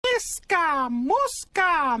Miska,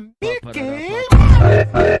 Muska, Mickey.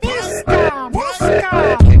 Miska,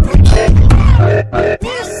 Muska.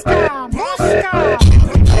 Miska, Muska.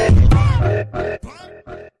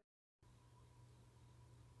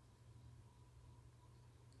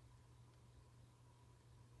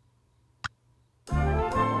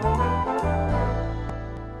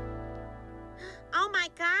 Oh my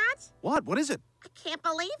God! What? What is it? I can't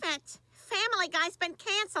believe it. Family Guy's been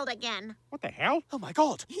canceled again. What the hell? Oh my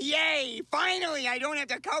God! Yay! Finally, I don't have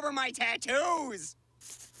to cover my tattoos!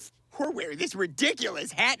 Or wear this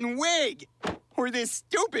ridiculous hat and wig! Or this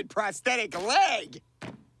stupid prosthetic leg!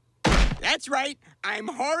 That's right, I'm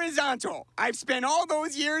horizontal. I've spent all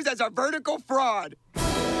those years as a vertical fraud.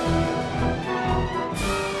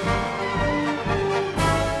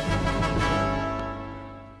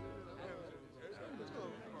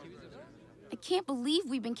 I can't believe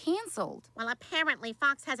we've been canceled. Well, apparently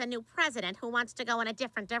Fox has a new president who wants to go in a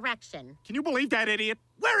different direction. Can you believe that idiot?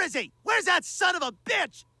 Where is he? Where's that son of a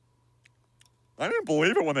bitch? I didn't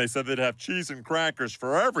believe it when they said they'd have cheese and crackers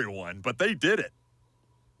for everyone, but they did it.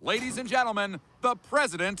 Ladies and gentlemen, the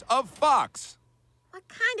president of Fox. What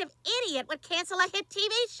kind of idiot would cancel a hit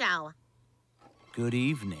TV show? Good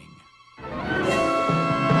evening.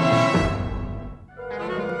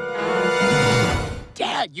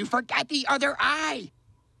 Dad, you forgot the other eye.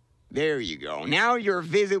 There you go. Now you're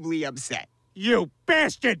visibly upset. You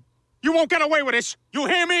bastard! You won't get away with this! You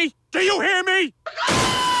hear me? Do you hear me?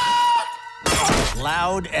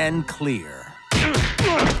 Loud and clear.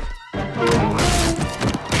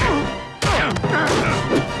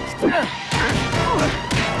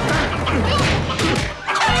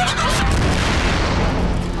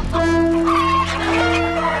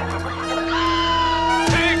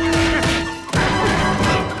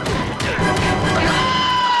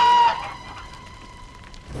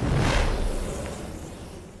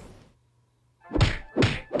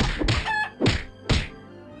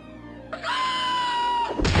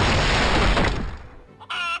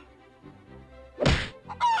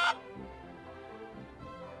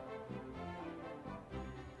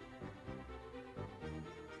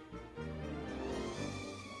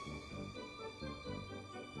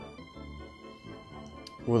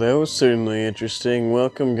 Well, that was certainly interesting.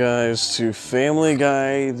 Welcome, guys, to Family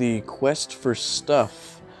Guy, The Quest for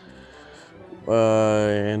Stuff.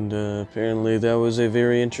 Apparently that was a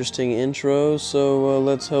very interesting intro, so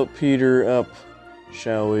let's help Peter up,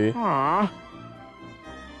 shall we? Aww.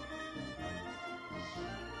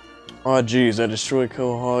 Aw, geez, I destroyed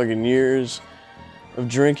Quahog, and years of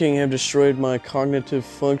drinking have destroyed my cognitive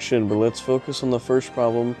function, but let's focus on the first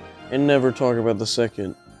problem and never talk about the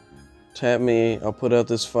second. Tap me, I'll put out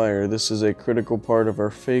this fire. This is a critical part of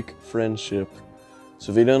our fake friendship.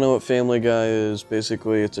 So if you don't know what Family Guy is,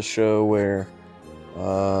 basically it's a show where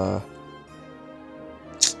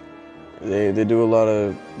they do a lot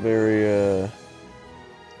of very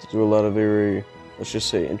let's just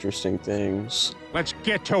say interesting things. Let's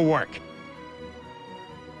get to work.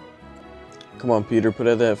 Come on, Peter, put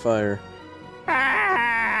out that fire.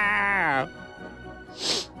 Ah!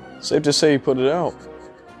 Safe to say you put it out.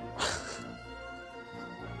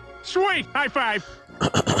 Sweet! High five!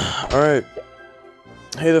 Alright.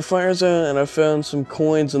 Hey, the fire's out and I found some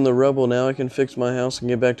coins in the rubble. Now I can fix my house and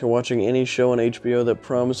get back to watching any show on HBO that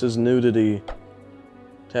promises nudity.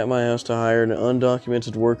 Tap my house to hire an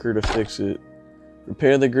undocumented worker to fix it.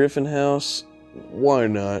 Repair the Griffin house? Why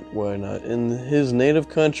not? Why not? In his native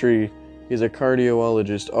country, he's a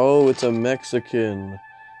cardiologist. Oh, it's a Mexican.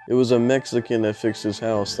 It was a Mexican that fixed his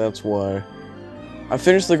house, that's why. I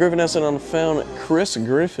finished the Griffin house and I found Chris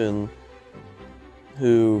Griffin,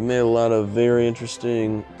 who made a lot of very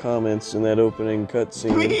interesting comments in that opening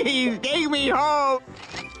cutscene. Please take me home!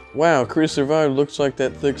 Wow, Chris survived. Looks like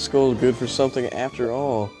that thick skull is good for something after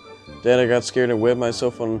all. Dad, I got scared and webbed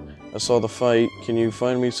myself when I saw the fight. Can you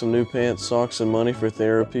find me some new pants, socks, and money for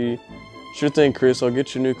therapy? Sure thing, Chris. I'll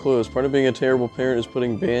get you new clothes. Part of being a terrible parent is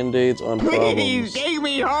putting band-aids on problems. Please take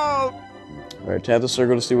me home! Alright, tap the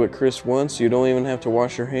circle to see what Chris wants. You don't even have to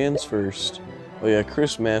wash your hands first. Oh yeah,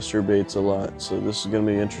 Chris masturbates a lot, so this is gonna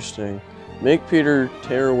be interesting. Make Peter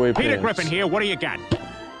tear away pants. Peter Griffin here, what do you got?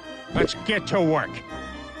 Let's get to work.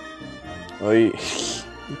 Oh, he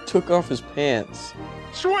took off his pants.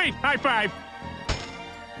 Sweet! High five!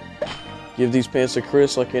 Give these pants to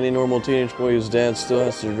Chris like any normal teenage boy whose dad still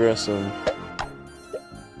has to dress him.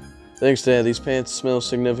 Thanks, Dad. These pants smell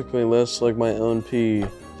significantly less like my own pee.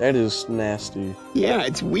 That is nasty. Yeah,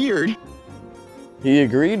 it's weird. He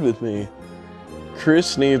agreed with me.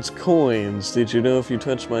 Chris needs coins. Did you know if you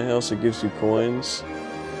touch my house, it gives you coins?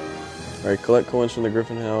 Alright, collect coins from the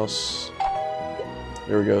Griffin house.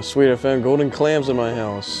 There we go. Sweet, I found golden clams in my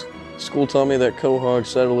house. School taught me that Quahog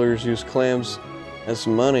settlers use clams as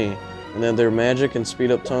money, and that they're magic and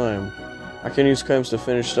speed up time. I can use clams to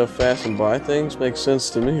finish stuff fast and buy things? Makes sense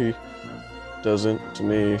to me. Doesn't to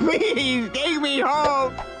me. Please, take me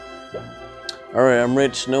home! Alright, I'm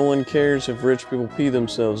rich. No one cares if rich people pee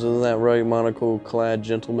themselves. Isn't that right, monocle-clad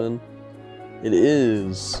gentleman? It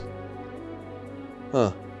is.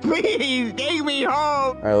 Huh. Please, take me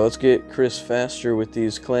home! Alright, let's get Chris faster with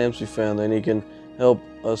these clams we found, then he can help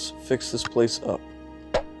us fix this place up.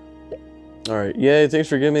 Alright, yay, thanks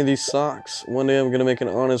for giving me these socks. One day I'm gonna make an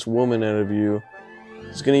honest woman out of you.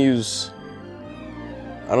 He's gonna use...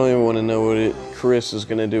 I don't even want to know what Chris is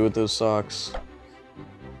gonna do with those socks.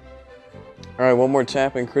 Alright, one more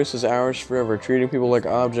tap and Chris is ours forever. Treating people like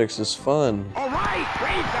objects is fun. Alright,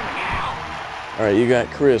 raise them hell! Alright, you got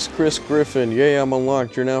Chris. Chris Griffin. Yay, I'm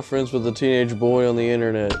unlocked. You're now friends with a teenage boy on the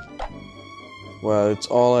internet. Wow, it's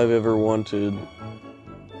all I've ever wanted.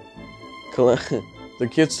 The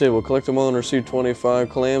kids table. Collect them all and receive 25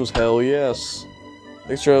 clams. Hell yes.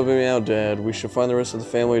 Thanks for helping me out, Dad. We should find the rest of the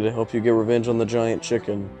family to help you get revenge on the giant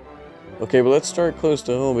chicken. Okay, but let's start close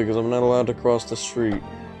to home because I'm not allowed to cross the street.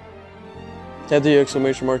 Tap the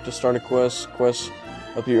exclamation mark to start a quest. Quest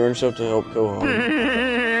help you earn stuff to help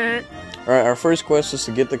Quahog. Alright, our first quest is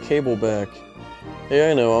to get the cable back. Hey,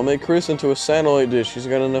 I know. I'll make Chris into a satellite dish. He's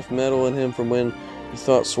got enough metal in him from when he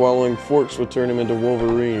thought swallowing forks would turn him into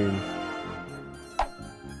Wolverine.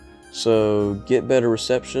 So, get better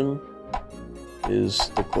reception is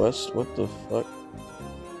the quest. What the fuck?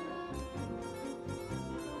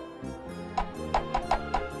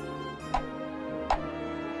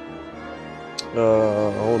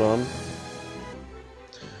 Hold on.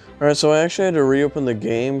 Alright, so I actually had to reopen the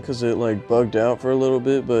game because it, like, bugged out for a little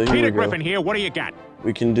bit, but here we Peter go. Griffin here, what do you got?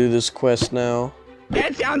 We can do this quest now.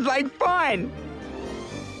 That sounds like fun!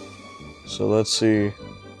 So let's see.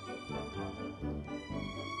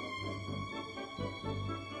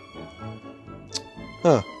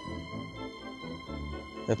 Huh.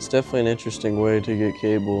 That's definitely an interesting way to get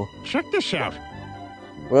cable. Check this out.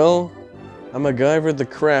 Well, I MacGyvered the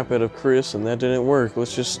crap out of Chris and that didn't work.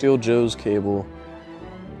 Let's just steal Joe's cable.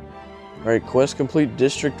 Alright, quest complete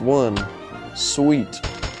District 1. Sweet.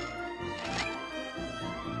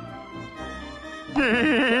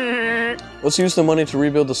 Let's use the money to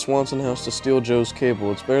rebuild the Swanson house to steal Joe's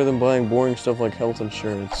cable. It's better than buying boring stuff like health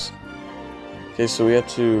insurance. Okay, so we have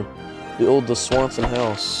to build the Swanson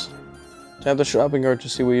house. Tap the shopping cart to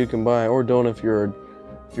see what you can buy, or don't if you're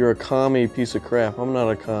a commie piece of crap. I'm not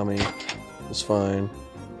a commie. It's fine.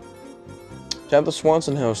 Tap the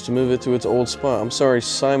Swanson house to move it to its old spot. I'm sorry,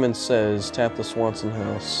 Simon says tap the Swanson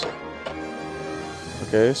house.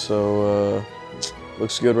 Okay, so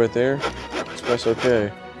looks good right there. Let's press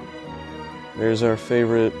OK. There's our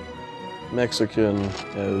favorite Mexican,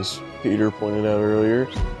 as Peter pointed out earlier.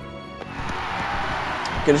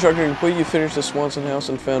 Construction complete, you finished the Swanson house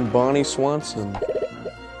and found Bonnie Swanson.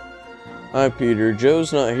 Hi Peter,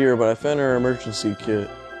 Joe's not here, but I found our emergency kit.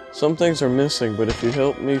 Some things are missing, but if you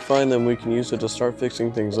help me find them, we can use it to start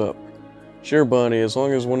fixing things up. Sure, Bonnie, as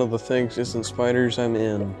long as one of the things isn't spiders, I'm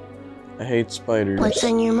in. I hate spiders. What's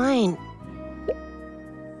on your mind?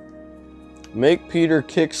 Make Peter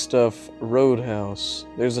kick stuff Roadhouse.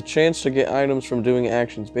 There's a chance to get items from doing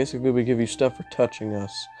actions. Basically, we give you stuff for touching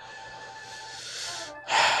us.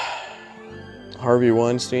 Harvey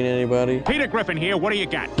Weinstein, anybody? Peter Griffin here, what do you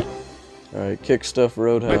got? Alright, kick stuff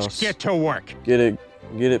Roadhouse. Let's get to work. Get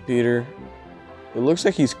it, Peter. It looks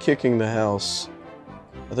like he's kicking the house.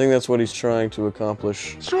 I think that's what he's trying to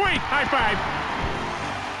accomplish. Sweet, high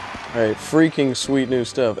five. Alright, freaking sweet new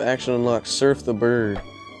stuff. Action unlocked, surf the bird.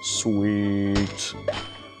 Sweet.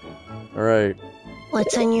 Alright,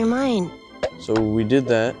 What's on your mind? so we did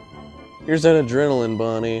that. Here's that adrenaline,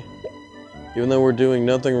 Bonnie. Even though we're doing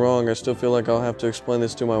nothing wrong, I still feel like I'll have to explain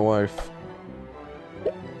this to my wife.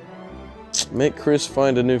 Make Chris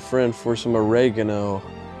find a new friend for some oregano.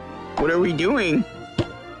 What are we doing?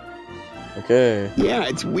 Okay. Yeah,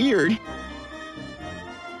 it's weird.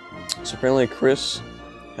 So apparently Chris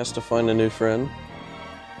has to find a new friend.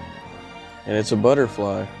 And it's a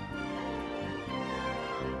butterfly.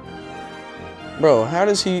 Bro, how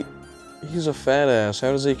does he... He's a fat ass.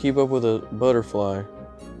 How does he keep up with a butterfly?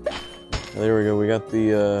 There we go. We got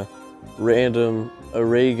the random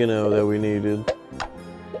oregano that we needed.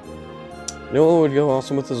 You know what would go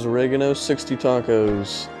awesome with this oregano? 60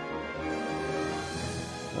 tacos.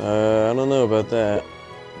 I don't know about that.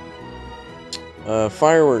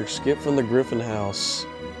 Fireworks. Get from the Griffin house.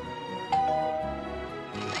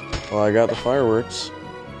 Well, I got the fireworks.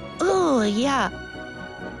 Oh, yeah.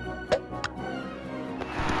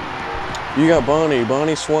 You got Bonnie,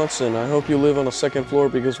 Bonnie Swanson. I hope you live on the second floor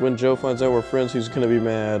because when Joe finds out we're friends, he's gonna be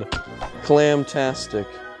mad. Clamtastic.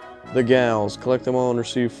 The gals. Collect them all and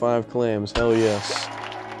receive 5 clams. Hell yes.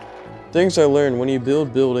 Things I learned. When you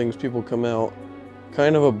build buildings, people come out.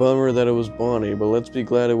 Kind of a bummer that it was Bonnie, but let's be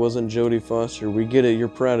glad it wasn't Jodie Foster. We get it. You're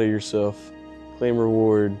proud of yourself. Claim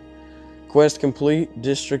reward. Quest complete.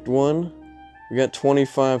 District 1. We got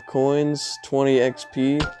 25 coins, 20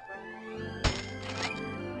 XP.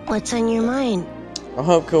 What's on your mind? I'll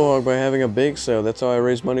help Quahog by having a bake sale. That's how I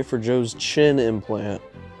raise money for Joe's chin implant.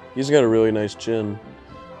 He's got a really nice chin.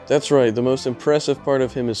 That's right, the most impressive part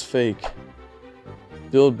of him is fake.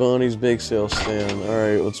 Build Bonnie's bake sale stand.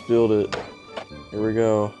 Alright, let's build it. Here we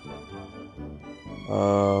go.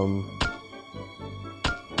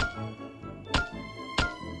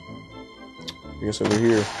 I guess over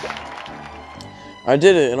here. I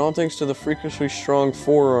did it, and all thanks to the freakishly strong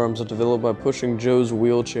forearms that developed by pushing Joe's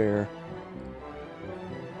wheelchair.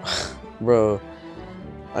 Bro,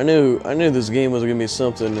 I knew this game was gonna be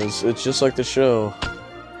something. It's just like the show.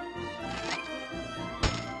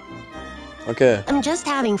 Okay. I'm just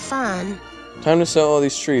having fun. Time to sell all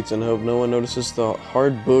these treats and hope no one notices the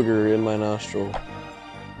hard booger in my nostril.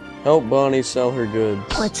 Help Bonnie sell her goods.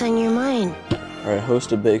 What's on your mind? Alright,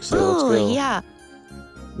 host a bake sale. Let's go. Oh, yeah.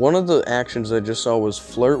 One of the actions I just saw was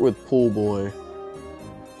flirt with pool boy.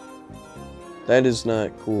 That is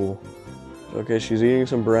not cool. Okay, she's eating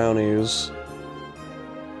some brownies.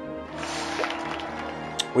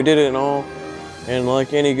 We did it and all. And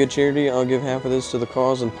like any good charity, I'll give half of this to the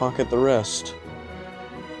cause and pocket the rest.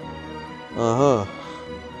 Uh-huh.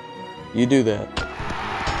 You do that.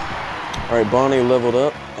 Alright, Bonnie leveled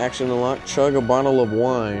up. Action unlocked. Chug a bottle of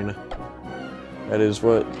wine. That is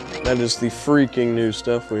the freaking new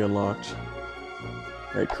stuff we unlocked.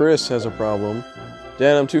 Alright, Chris has a problem.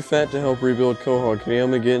 Dad, I'm too fat to help rebuild Quahog. Can you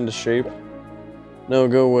help me get into shape? No,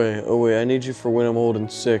 go away. Oh wait, I need you for when I'm old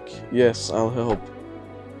and sick. Yes, I'll help.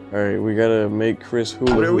 Alright, we gotta make Chris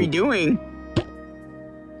hula hoop. What are we doing?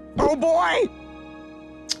 Oh boy!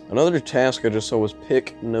 Another task I just saw was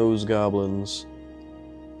pick nose goblins.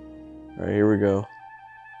 Alright, here we go.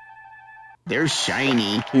 They're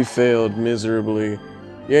shiny. He failed miserably.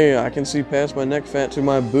 Yeah, I can see past my neck fat to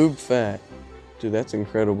my boob fat. Dude, that's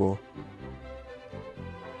incredible.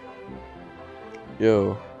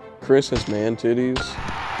 Yo, Chris has man titties.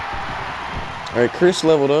 Alright, Chris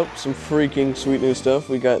leveled up. Some freaking sweet new stuff.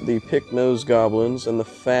 We got the pick nose goblins and the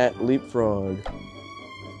fat leapfrog.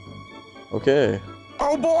 Okay.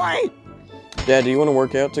 Oh boy! Dad, do you want to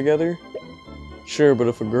work out together? Sure, but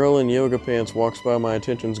if a girl in yoga pants walks by, my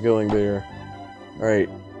attention's going there. Alright,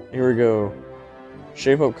 here we go.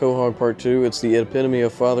 Shape Up Quahog Part 2. It's the epitome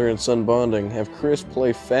of father and son bonding. Have Chris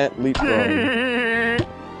play fat leapfrog.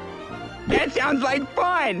 That sounds like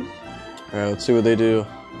fun! Alright, let's see what they do.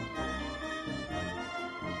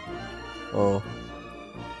 Oh.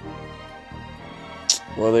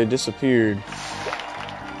 Well, they disappeared.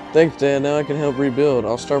 Thanks, Dad. Now I can help rebuild.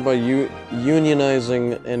 I'll start by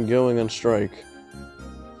unionizing and going on strike.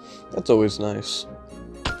 That's always nice.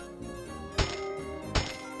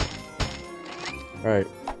 Alright.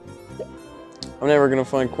 I'm never gonna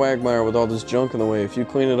find Quagmire with all this junk in the way. If you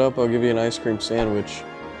clean it up, I'll give you an ice cream sandwich.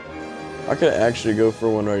 I could actually go for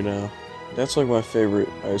one right now. That's like my favorite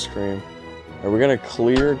ice cream. Alright, we gotta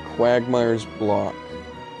clear Quagmire's block.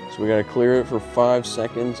 So we gotta clear it for 5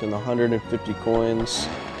 seconds and 150 coins.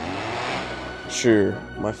 Sure,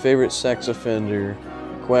 my favorite sex offender,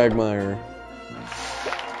 Quagmire.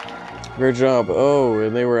 Great job. Oh,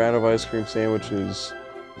 and they were out of ice cream sandwiches.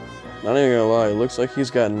 Not even gonna lie, it looks like he's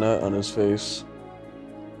got nut on his face.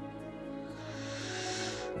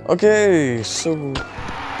 Okay, so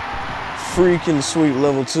freaking sweet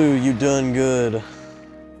level 2, you done good.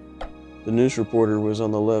 The news reporter was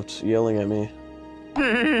on the left yelling at me.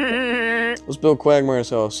 Let's build Quagmire's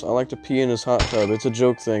house. I like to pee in his hot tub. It's a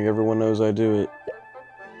joke thing. Everyone knows I do it.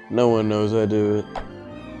 No one knows I do it.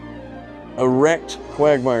 Erect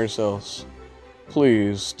Quagmire's house.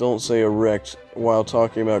 Please, don't say erect while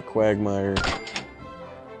talking about Quagmire.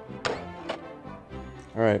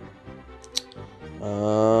 Alright.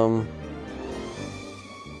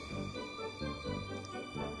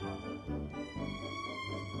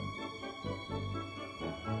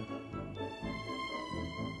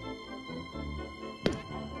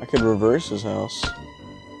 I could reverse his house.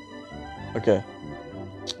 Okay.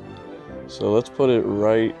 So let's put it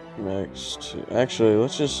right next to... Actually,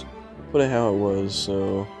 let's just put it how it was,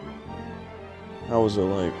 so... How was it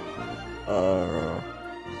like?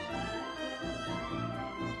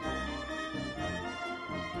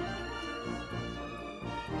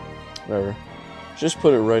 Whatever. Just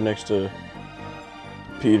put it right next to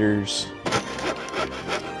Peter's.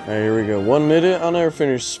 Alright, here we go. 1 minute. I'll never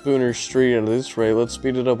finish Spooner Street at this rate. Let's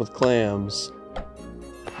speed it up with clams.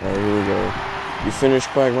 Alright, here we go. You finished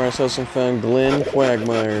Quagmire's house and found Glenn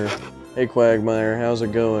Quagmire. Hey Quagmire, how's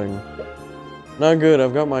it going? Not good,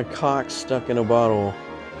 I've got my cock stuck in a bottle.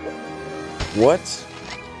 What?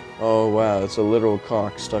 Oh wow, it's a literal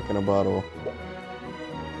cock stuck in a bottle.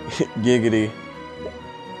 Giggity.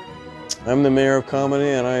 I'm the mayor of comedy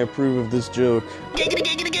and I approve of this joke. Giggity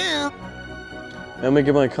giggity goo. Let me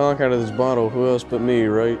get my cock out of this bottle, who else but me,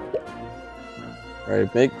 right?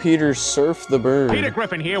 Alright, make Peter surf the bird. Peter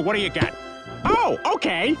Griffin here, what do you got? Oh,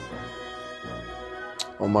 okay.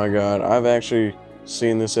 Oh my god, I've actually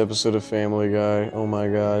seen this episode of Family Guy. Oh my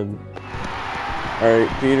god. Alright,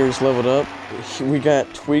 Peter's leveled up. We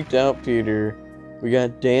got Tweaked Out Peter. We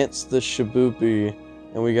got Dance the Shaboopy.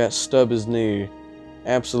 And we got Stub His Knee.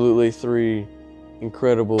 Absolutely 3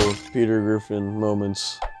 incredible Peter Griffin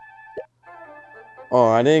moments. Oh,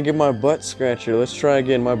 I didn't get my butt scratcher. Let's try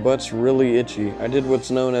again. My butt's really itchy. I did what's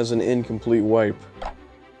known as an incomplete wipe.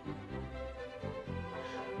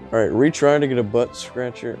 Alright, retry to get a butt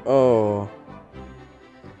scratcher. Oh.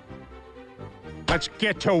 Let's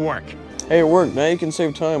get to work. Hey, it worked. Now you can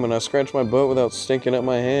save time when I scratch my butt without stinking up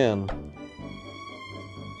my hand.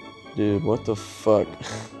 Dude, what the fuck?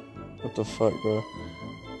 What the fuck, bro?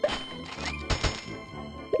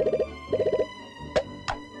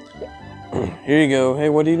 Here you go. Hey,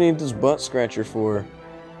 what do you need this butt scratcher for?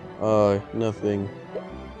 Nothing.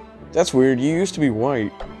 That's weird. You used to be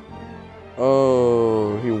white.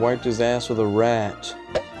 Oh, he wiped his ass with a rat.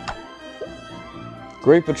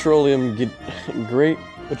 Great petroleum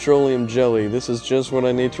jelly. This is just what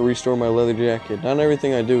I need to restore my leather jacket. Not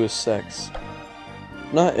everything I do is sex.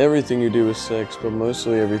 Not everything you do is sex, but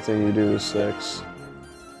mostly everything you do is sex.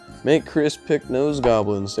 Make Chris pick nose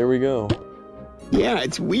goblins. There we go. Yeah,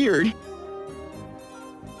 it's weird.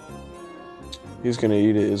 He's gonna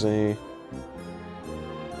eat it, isn't he?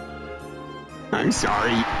 I'm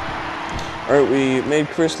sorry. Alright, we made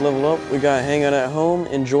Chris level up. We got hang out at home,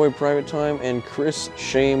 enjoy private time, and Chris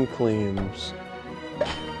shame claims.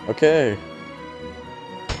 Okay.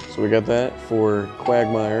 So we got that for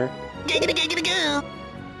Quagmire. Giggity giggity goo.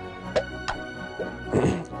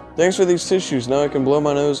 Thanks for these tissues. Now I can blow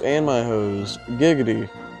my nose and my hose. Giggity.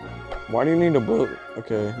 Why do you need to blow?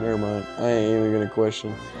 Okay, never mind. I ain't even gonna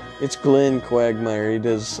question. It's Glenn Quagmire. He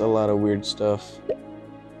does a lot of weird stuff.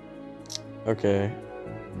 Okay.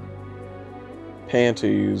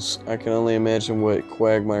 Panties. I can only imagine what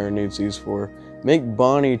Quagmire needs these for. Make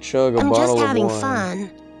Bonnie chug a I'm bottle just of having wine.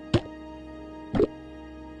 fun.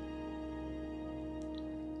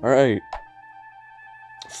 Alright.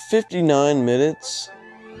 59 minutes.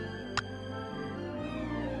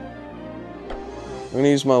 I'm gonna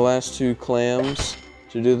use my last 2 clams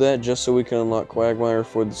to do that, just so we can unlock Quagmire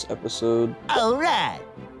for this episode. Alright.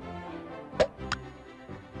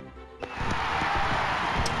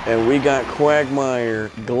 And we got Quagmire.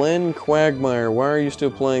 Glenn Quagmire. Why are you still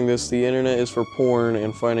playing this? The internet is for porn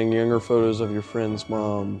and finding younger photos of your friends'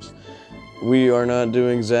 moms. We are not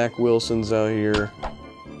doing Zach Wilson's out here.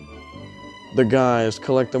 The guys,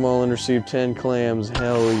 collect them all and receive 10 clams.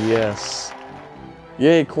 Hell yes.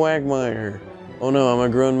 Yay, Quagmire. Oh no, I'm a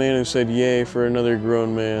grown man who said yay for another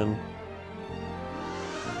grown man.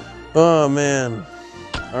 Oh man.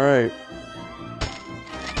 Alright.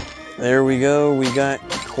 There we go. We got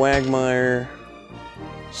Quagmire.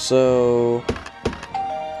 So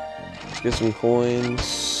let's get some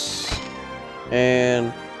coins.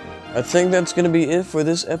 And I think that's going to be it for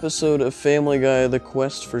this episode of Family Guy, The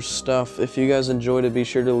Quest for Stuff. If you guys enjoyed it, be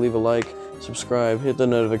sure to leave a like, subscribe, hit the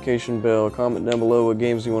notification bell, comment down below what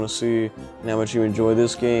games you want to see, and how much you enjoy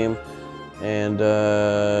this game. And,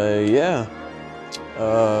 yeah.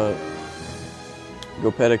 Go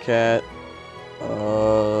pet a cat.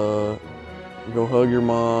 Go hug your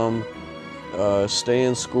mom. Stay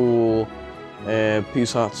in school. And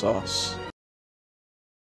peace hot sauce.